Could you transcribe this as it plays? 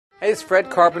Hey, it's Fred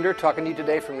Carpenter talking to you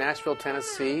today from Nashville,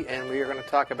 Tennessee, and we are going to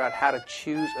talk about how to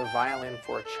choose a violin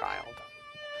for a child.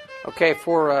 Okay,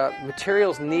 for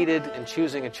materials needed in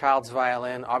choosing a child's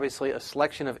violin, obviously a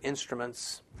selection of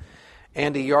instruments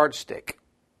and a yardstick.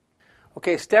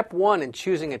 Okay, step one in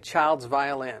choosing a child's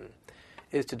violin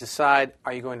is to decide,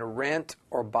 are you going to rent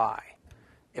or buy?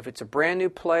 If it's a brand new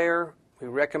player, we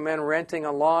recommend renting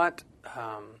a lot.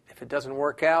 If it doesn't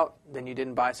work out, then you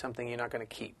didn't buy something you're not going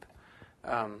to keep.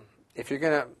 If you're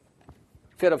going to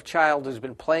fit a child who's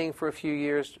been playing for a few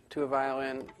years to a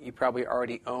violin, you probably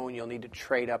already own. You'll need to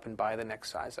trade up and buy the next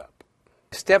size up.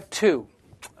 Step two,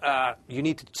 you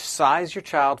need to size your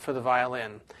child for the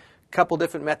violin. A couple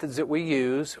different methods that we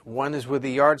use. One is with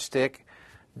the yardstick,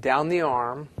 down the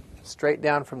arm, straight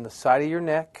down from the side of your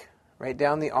neck, right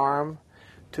down the arm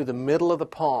to the middle of the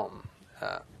palm.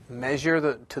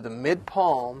 Measure to the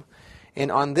mid-palm,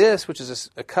 and on this, which is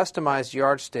a customized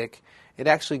yardstick, it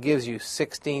actually gives you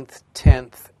 16th,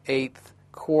 10th, 8th,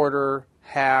 quarter,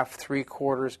 half,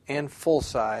 3/4, and full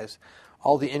size,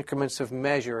 all the increments of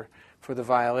measure for the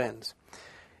violins.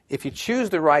 If you choose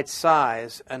the right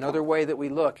size, another way that we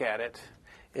look at it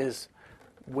is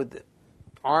with the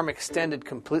arm extended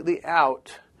completely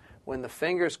out, when the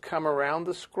fingers come around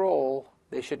the scroll,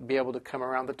 they should be able to come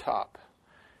around the top.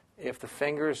 If the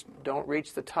fingers don't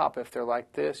reach the top, if they're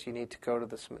like this, you need to go to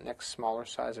the next smaller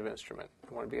size of instrument.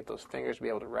 You want to get those fingers to be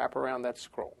able to wrap around that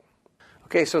scroll.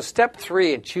 Okay, so step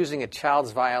three in choosing a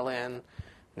child's violin.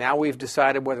 Now we've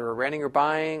decided whether we're renting or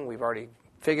buying. We've already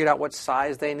figured out what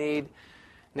size they need.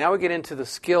 Now we get into the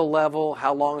skill level.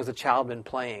 How long has the child been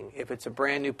playing? If it's a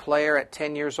brand new player at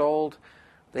 10 years old,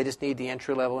 they just need the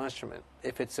entry-level instrument.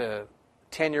 If it's a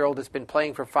 10-year-old that's been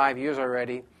playing for 5 years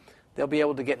already, they'll be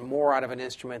able to get more out of an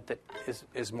instrument that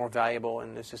is more valuable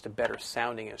and is just a better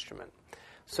sounding instrument.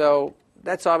 So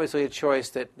that's obviously a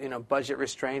choice that, budget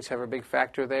restraints have a big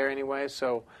factor there anyway.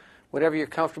 So whatever you're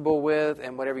comfortable with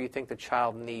and whatever you think the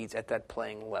child needs at that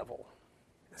playing level.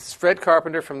 This is Fred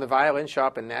Carpenter from the Violin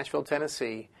Shop in Nashville,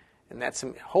 Tennessee, and that's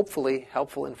some hopefully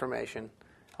helpful information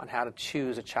on how to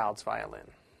choose a child's violin.